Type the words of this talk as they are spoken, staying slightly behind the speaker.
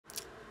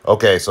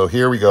Okay, so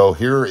here we go.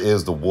 Here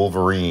is the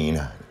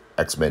Wolverine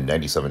X-Men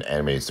 97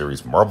 animated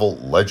series Marvel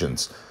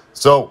Legends.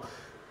 So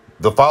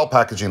the file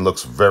packaging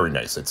looks very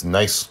nice. It's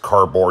nice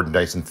cardboard,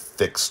 nice and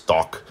thick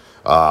stock.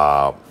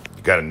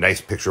 You got a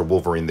nice picture of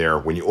Wolverine there.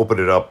 When you open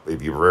it up,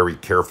 if you're very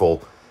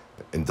careful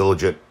and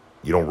diligent,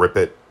 you don't rip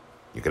it.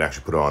 You can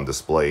actually put it on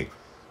display.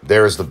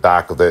 There's the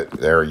back of it.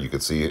 There you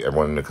can see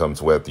everyone that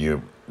comes with.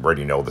 You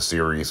already know the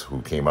series,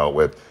 who came out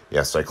with.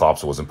 Yes,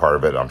 Cyclops wasn't part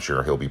of it. I'm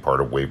sure he'll be part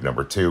of wave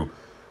number 2.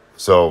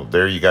 So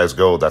there you guys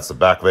go. That's the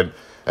back of it.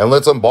 And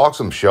let's unbox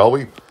them, shall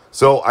we?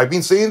 So I've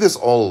been saying this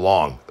all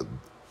along.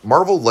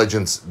 Marvel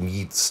Legends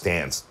need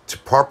stands to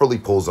properly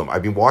pose them.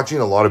 I've been watching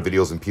a lot of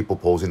videos and people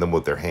posing them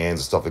with their hands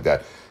and stuff like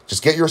that.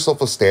 Just get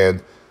yourself a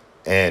stand.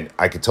 And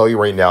I can tell you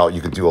right now,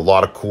 you can do a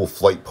lot of cool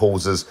flight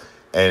poses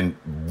and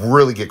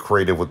really get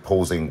creative with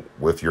posing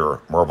with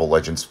your Marvel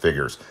Legends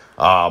figures.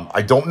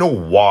 I don't know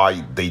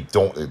why they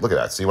don't. Look at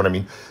that. See what I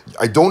mean?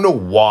 I don't know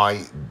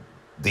why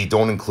they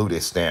don't include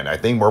a stand. I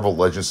think Marvel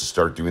Legends should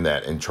start doing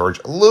that and charge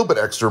a little bit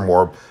extra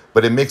more,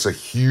 but it makes a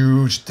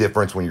huge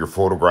difference when you're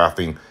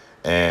photographing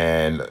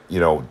and, you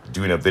know,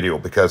 doing a video,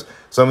 because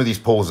some of these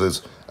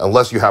poses,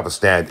 unless you have a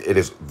stand, it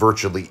is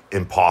virtually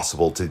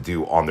impossible to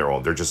do on their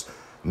own. They're just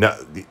not,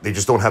 they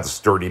just don't have the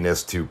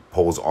sturdiness to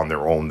pose on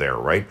their own there,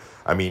 right?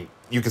 I mean,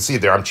 you can see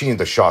there, I'm cheating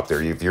the shot there.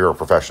 If you're a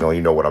professional,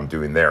 you know what I'm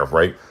doing there,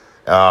 right?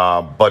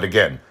 But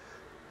again,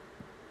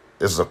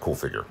 this is a cool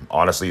figure.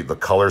 Honestly, the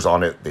colors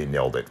on it, they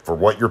nailed it. For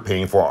what you're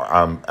paying for,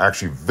 I'm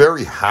actually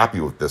very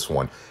happy with this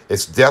one.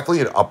 It's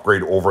definitely an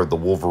upgrade over the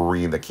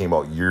Wolverine that came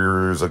out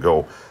years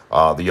ago,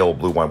 the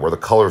yellow-blue one, where the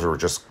colors are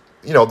just,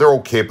 you know, they're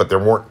okay, but they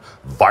weren't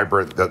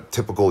vibrant, the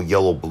typical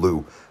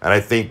yellow-blue. And I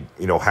think,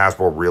 you know,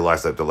 Hasbro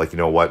realized that they're like, you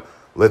know what,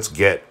 let's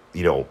get,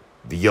 you know,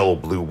 the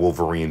yellow-blue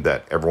Wolverine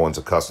that everyone's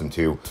accustomed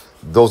to.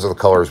 Those are the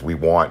colors we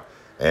want.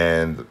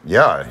 And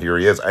yeah, here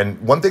he is. And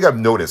one thing I've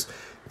noticed,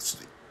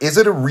 is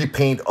it a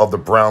repaint of the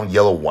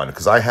brown-yellow one?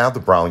 Because I have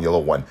the brown-yellow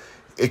one.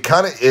 It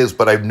kind of is,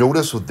 but I've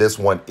noticed with this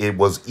one, it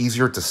was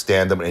easier to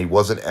stand him, and he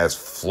wasn't as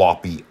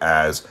floppy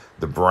as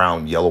the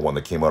brown-yellow one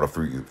that came out a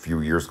few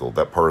years ago,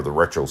 that part of the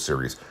retro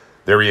series.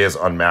 There he is,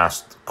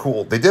 unmasked.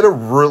 Cool. They did a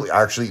really,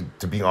 actually,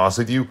 to be honest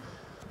with you,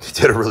 they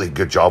did a really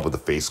good job with the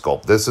face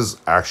sculpt. This is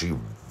actually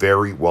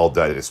very well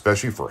done,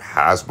 especially for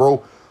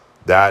Hasbro.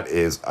 That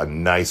is a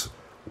nice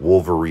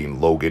Wolverine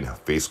Logan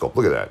face sculpt.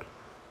 Look at that.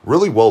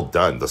 Really well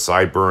done. The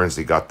sideburns,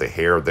 they got the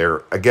hair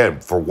there. Again,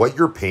 for what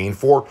you're paying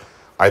for,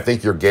 I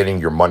think you're getting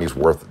your money's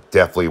worth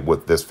definitely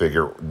with this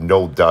figure.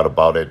 No doubt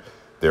about it.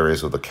 There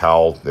is with the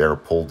cowl there,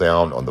 pulled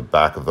down on the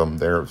back of them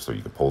there, so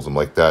you can pose them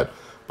like that.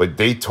 But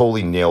they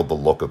totally nailed the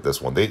look of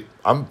this one.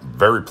 I'm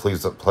very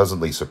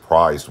pleasantly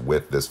surprised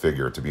with this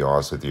figure, to be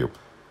honest with you.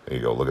 There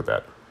you go. Look at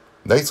that.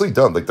 Nicely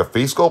done. Like, the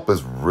face sculpt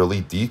is really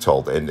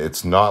detailed, and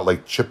it's not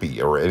like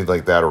chippy or anything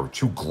like that, or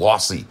too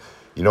glossy.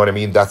 You know what I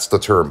mean? That's the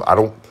term.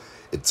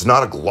 It's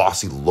not a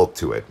glossy look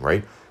to it,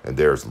 right? And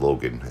there's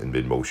Logan in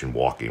mid-motion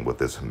walking with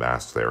this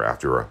mask there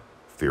after a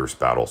fierce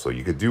battle. So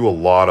you could do a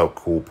lot of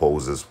cool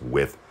poses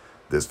with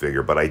this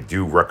figure, but I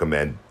do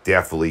recommend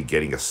definitely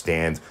getting a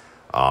stand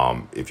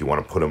if you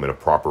want to put him in a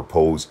proper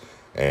pose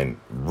and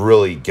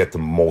really get the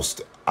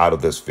most out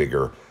of this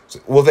figure.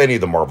 With any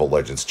of the Marvel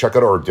Legends, check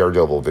out our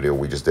Daredevil video.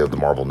 We just did the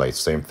Marvel Knights,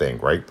 same thing,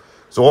 right?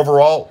 So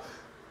overall,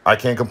 I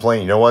can't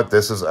complain. You know what?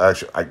 This is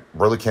actually, I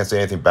really can't say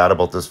anything bad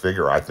about this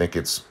figure. I think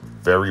it's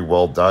very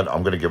well done.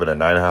 I'm going to give it a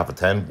 9.5 out of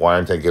 10. Why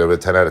I'm taking it a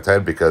 10 out of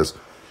 10? Because,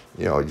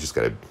 you know, you just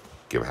got to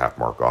give a half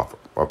mark off.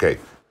 Okay.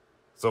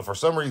 So for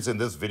some reason,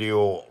 this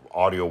video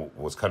audio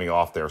was cutting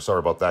off there. Sorry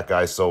about that,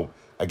 guys. So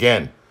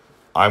again,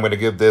 I'm going to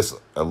give this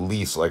at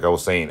least, like I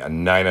was saying, a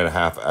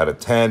 9.5 out of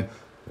 10.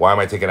 Why am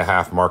I taking a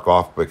half mark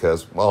off?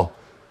 Because, well,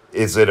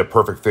 is it a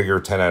perfect figure,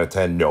 10 out of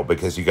 10? No,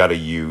 because you got to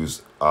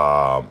use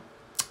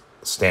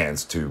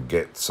stands to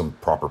get some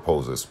proper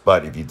poses.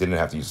 But if you didn't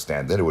have to use a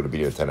stand, then it would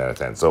be a 10 out of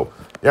 10. So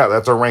yeah,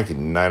 that's our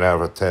ranking, 9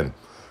 out of 10.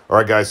 All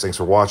right, guys, thanks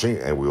for watching,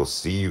 and we'll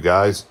see you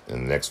guys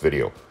in the next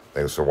video.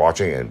 Thanks for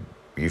watching, and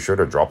be sure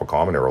to drop a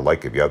comment or a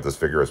like if you have this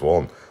figure as well,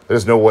 and let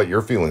us know what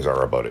your feelings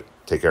are about it.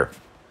 Take care.